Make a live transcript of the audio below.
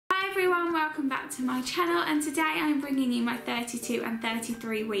everyone, welcome back to my channel, and today I'm bringing you my 32 and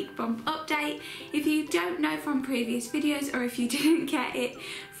 33 week bump update. If you don't know from previous videos, or if you didn't get it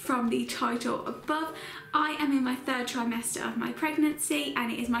from the title above, I am in my third trimester of my pregnancy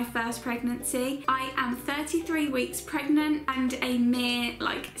and it is my first pregnancy. I am 33 weeks pregnant and a mere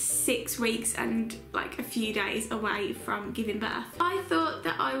 6 weeks and a few days away from giving birth. I thought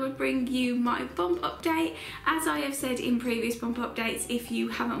that I would bring you my bump update. As I have said in previous bump updates, if you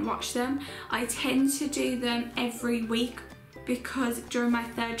haven't watched them, I tend to do them every week because during my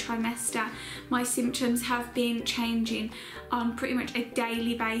third trimester my symptoms have been changing on pretty much a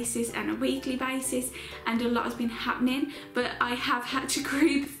daily basis and a weekly basis, and a lot has been happening, but I have had to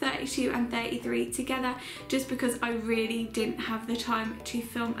group 32 and 33 together just because I really didn't have the time to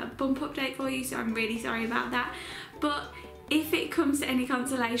film a bump update for you, so I'm really sorry about that. But if it comes to any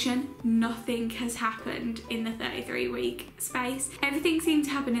consolation, nothing has happened in the 33 week space. Everything seemed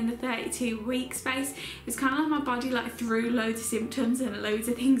to happen in the 32 week space. It's kind of like my body threw loads of symptoms and loads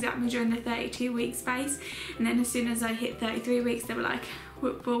of things at me during the 32 week space, and then as soon as I hit 33 weeks they were like,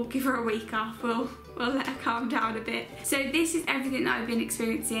 we'll give her a week off, we'll let her calm down a bit. So this is everything that I've been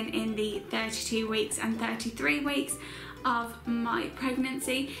experiencing in the 32 weeks and 33 weeks of my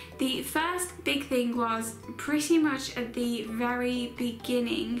pregnancy. The first big thing was pretty much at the very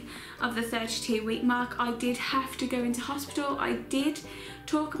beginning of the 32 week mark. I did have to go into hospital. I did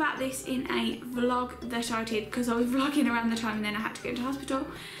talk about this in a vlog that I did because I was vlogging around the time and then I had to go into hospital.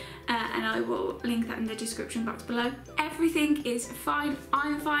 And I will link that in the description box below. Everything is fine.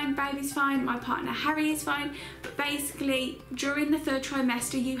 I'm fine, baby's fine, my partner Harry is fine, but basically during the third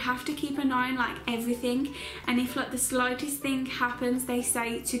trimester you have to keep an eye on everything, and if the slightest thing happens they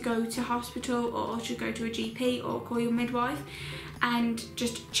say to go to hospital or to go to a GP or call your midwife and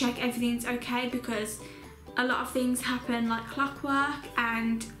just check everything's okay, because a lot of things happen like clockwork,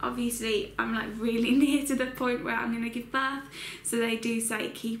 and obviously I'm really near to the point where I'm going to give birth, so they do say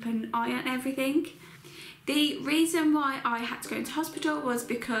keep an eye on everything. The reason why I had to go into hospital was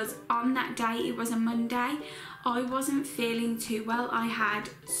because on that day, it was a Monday, I wasn't feeling too well. I had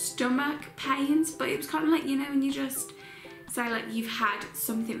stomach pains, but it was kind of when you just say you've had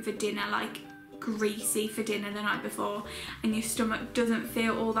something for dinner, greasy for dinner the night before, and your stomach doesn't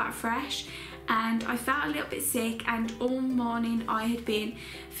feel all that fresh. And I felt a little bit sick, and all morning I had been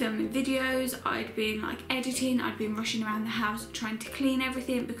filming videos, I'd been editing, I'd been rushing around the house trying to clean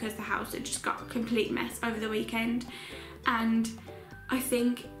everything because the house had just got a complete mess over the weekend. And I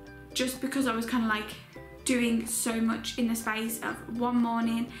think just because I was kind of doing so much in the space of one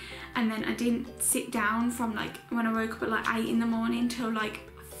morning, and then I didn't sit down from when I woke up at 8 in the morning till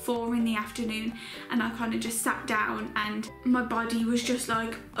 4 in the afternoon, and I kind of just sat down and my body was just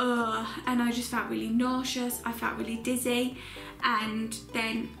ugh, and I just felt really nauseous, I felt really dizzy. And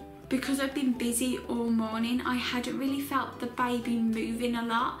then because I've been busy all morning, I hadn't really felt the baby moving a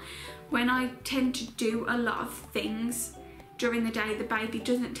lot. When I tend to do a lot of things during the day, the baby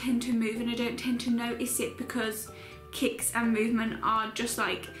doesn't tend to move, and I don't tend to notice it because kicks and movement are just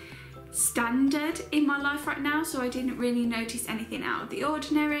standard in my life right now, so I didn't really notice anything out of the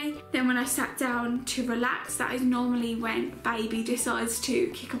ordinary. Then when I sat down to relax, that is normally when baby decides to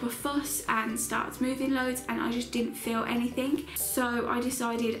kick up a fuss and starts moving loads, and I just didn't feel anything. So I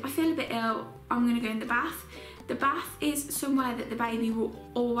decided I feel a bit ill, I'm gonna go in the bath. The bath is somewhere that the baby will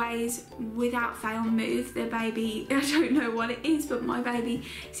always, without fail, move. The baby, I don't know what it is, but my baby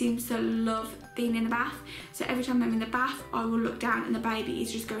seems to love being in the bath. So every time I'm in the bath, I will look down and the baby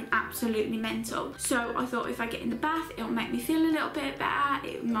is just going absolutely mental. So I thought if I get in the bath, it'll make me feel a little bit better,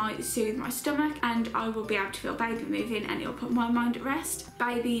 it might soothe my stomach, and I will be able to feel baby moving and it'll put my mind at rest.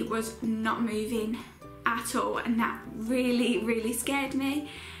 Baby was not moving at all, and that really scared me.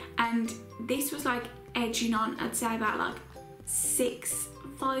 And this was edging on, I'd say about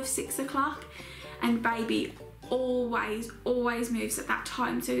 5, 6 o'clock, and baby always moves at that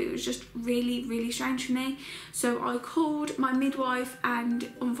time, so it was just really strange for me. So I called my midwife, and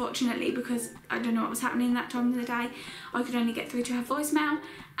unfortunately, because I don't know what was happening that time of the day, I could only get through to her voicemail.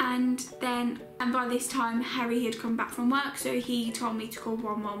 And by this time Harry had come back from work, so he told me to call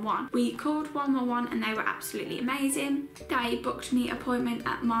 111. We called 111 and they were absolutely amazing. They booked me an appointment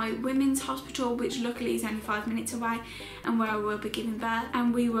at my women's hospital, which luckily is only 5 minutes away and where I will be giving birth,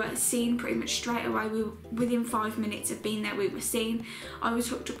 and we were seen pretty much straight away. Within 5 minutes of being there we were seen. I was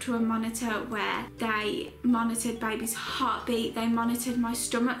hooked up to a monitor where they monitored baby's heartbeat, they monitored my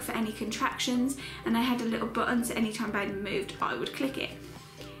stomach for any contractions, and I had a little button so anytime baby moved I would click it.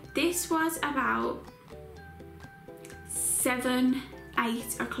 This was about 7,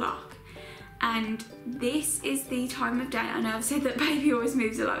 8 o'clock, and this is the time of day. I know I've said that baby always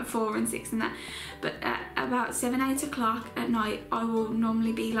moves at like 4 and 6 and that, but at about 7-8 o'clock at night I will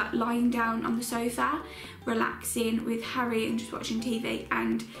normally be like lying down on the sofa relaxing with Harry and just watching TV,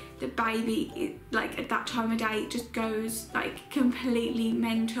 and the baby, like at that time of day, just goes like completely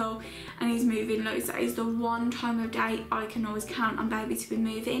mental and he's moving loads. That is the one time of day I can always count on baby to be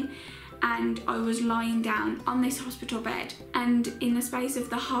moving. And I was lying down on this hospital bed, and in the space of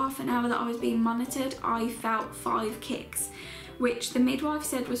the half an hour that I was being monitored, I felt 5 kicks, which the midwife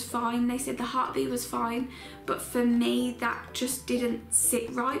said was fine. They said the heartbeat was fine, but for me that just didn't sit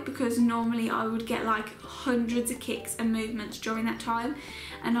right, because normally I would get like hundreds of kicks and movements during that time,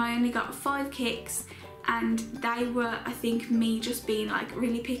 and I only got 5 kicks. And they were, I think, me just being like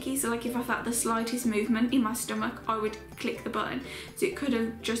really picky. So like if I felt the slightest movement in my stomach, I would click the button. So it could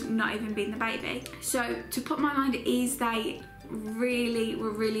have just not even been the baby. So to put my mind at ease, they really were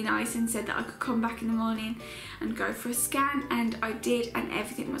really nice and said that I could come back in the morning and go for a scan, and I did, and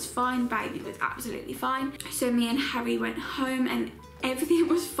everything was fine. Baby was absolutely fine. So me and Harry went home and everything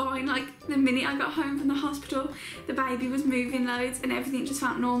was fine. Like the minute I got home from the hospital, the baby was moving loads and everything just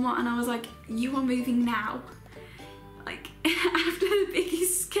felt normal, and I was like, you are moving now. Like after the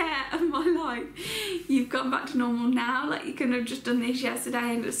biggest scare of my life, you've gone back to normal now. Like you couldn't have just done this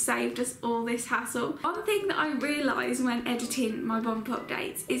yesterday and just saved us all this hassle. One thing that I realised when editing my bump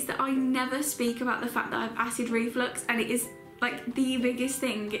updates is that I never speak about the fact that I have acid reflux, and it is like the biggest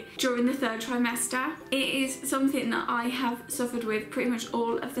thing during the 3rd trimester. It is something that I have suffered with pretty much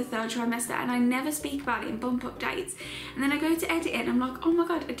all of the 3rd trimester, and I never speak about it in bump updates. And then I go to edit it and I'm like, oh my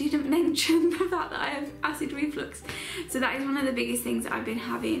god, I didn't mention the fact that I have acid reflux. So that is one of the biggest things that I've been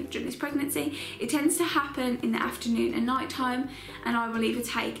having during this pregnancy. It tends to happen in the afternoon and night time, and I will either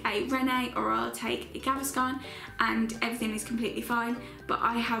take a Rene or I'll take a Gaviscon, and everything is completely fine. But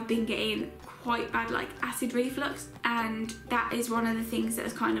I have been getting quite bad like acid reflux, and that is one of the things that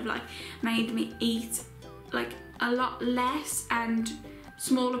has kind of like made me eat like a lot less and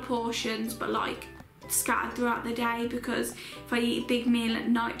smaller portions, but like scattered throughout the day, because if I eat a big meal at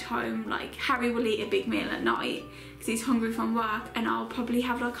night time, like Harry will eat a big meal at night because he's hungry from work, and I'll probably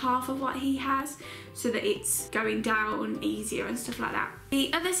have like half of what he has, so that it's going down easier and stuff like that.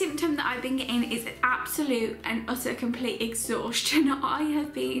 The other symptom that I've been getting is absolute and utter complete exhaustion. I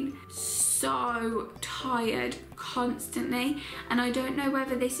have been so tired constantly, and I don't know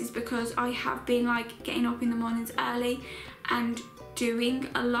whether this is because I have been like getting up in the mornings early and doing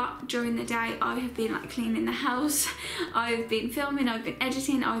a lot during the day. I have been like cleaning the house, I've been filming, I've been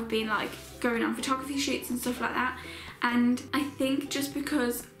editing, I've been like going on photography shoots and stuff like that, and I think just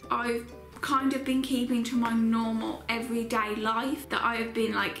because I've kind of been keeping to my normal everyday life, that I have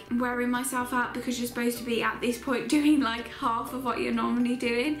been like wearing myself out, because you're supposed to be at this point doing like half of what you're normally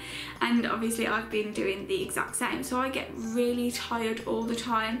doing, and obviously I've been doing the exact same. So I get really tired all the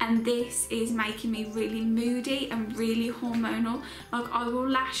time, and this is making me really moody and really hormonal. Like I will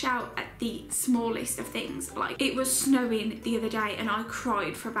lash out at the smallest of things. Like it was snowing the other day and I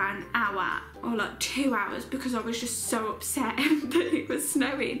cried for about an hour or like 2 hours because I was just so upset that it was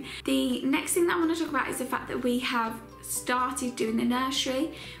snowing. The next thing that I want to talk about is the fact that we have started doing the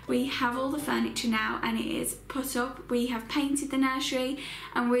nursery. We have all the furniture now and it is put up. We have painted the nursery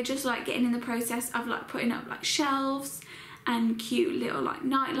and we're just like getting in the process of like putting up like shelves and cute little like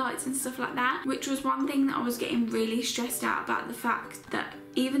night lights and stuff like that, which was one thing that I was getting really stressed out about, the fact that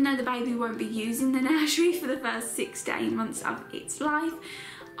even though the baby won't be using the nursery for the first 6 to 8 months of its life,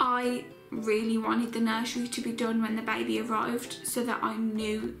 I really wanted the nursery to be done when the baby arrived, so that I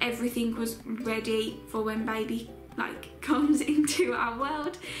knew everything was ready for when baby like comes into our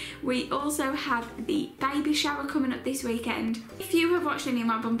world. We also have the baby shower coming up this weekend. If you have watched any of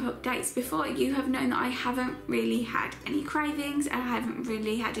my bump updates before, you have known that I haven't really had any cravings, I haven't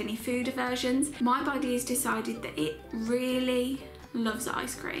really had any food aversions. My body has decided that it really loves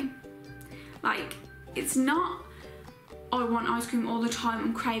ice cream. Like, it's not I want ice cream all the time,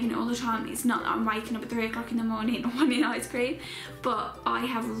 I'm craving it all the time. It's not that I'm waking up at 3 o'clock in the morning wanting ice cream, but I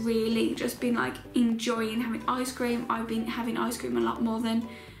have really just been like enjoying having ice cream. I've been having ice cream a lot more than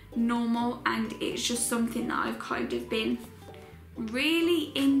normal, and it's just something that I've kind of been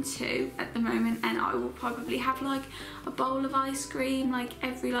really into at the moment, and I will probably have like a bowl of ice cream like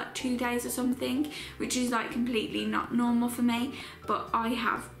every like 2 days or something, which is like completely not normal for me, but I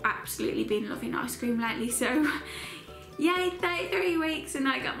have absolutely been loving ice cream lately. So yay, 33 weeks and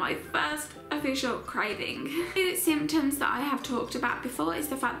I got my first official craving. Two symptoms that I have talked about before is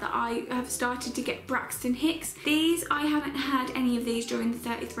the fact that I have started to get Braxton Hicks. These, I haven't had any of these during the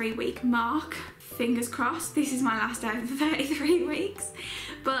 33 week mark. fingers crossed, this is my last day of the 33 weeks,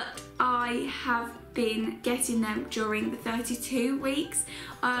 but I have been getting them during the 32 weeks.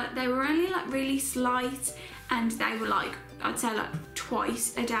 They were only like really slight, and they were like, I'd say like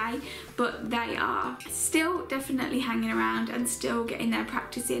twice a day, but they are still definitely hanging around and still getting their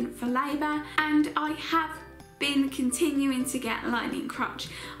practice in for labour. And I have been continuing to get lightning crotch.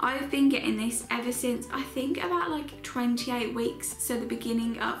 I've been getting this ever since I think about like 28 weeks, so the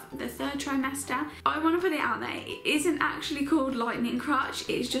beginning of the 3rd trimester. I want to put it out there, it isn't actually called lightning crotch,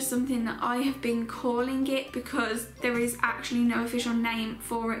 it's just something that I have been calling it because there is actually no official name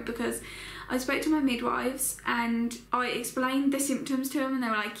for it, because I spoke to my midwives and I explained the symptoms to them and they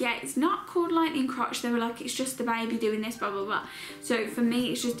were like, yeah, it's not called lightning crotch. They were like, it's just the baby doing this, blah, blah, blah. So for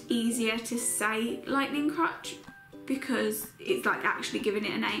me, it's just easier to say lightning crotch because it's like actually giving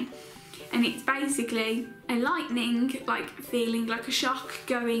it a name. And it's basically a lightning, like feeling like a shock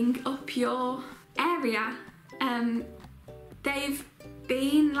going up your area. They've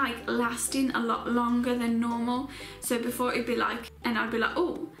been like lasting a lot longer than normal. So before it'd be like, and I'd be like,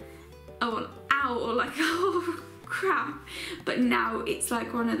 oh, ow, or like, oh crap. But now it's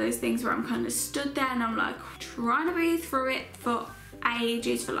like one of those things where I'm kind of stood there and I'm like trying to breathe through it for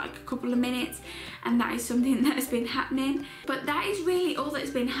ages, for like a couple of minutes, and that is something that has been happening. But that is really all that's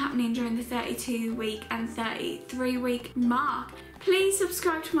been happening during the 32 week and 33 week mark. Please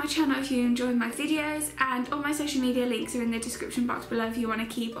subscribe to my channel if you enjoy my videos, and all my social media links are in the description box below if you want to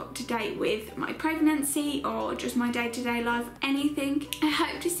keep up to date with my pregnancy or just my day-to-day life, anything. I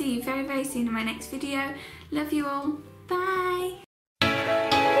hope to see you very, very soon in my next video. Love you all. Bye.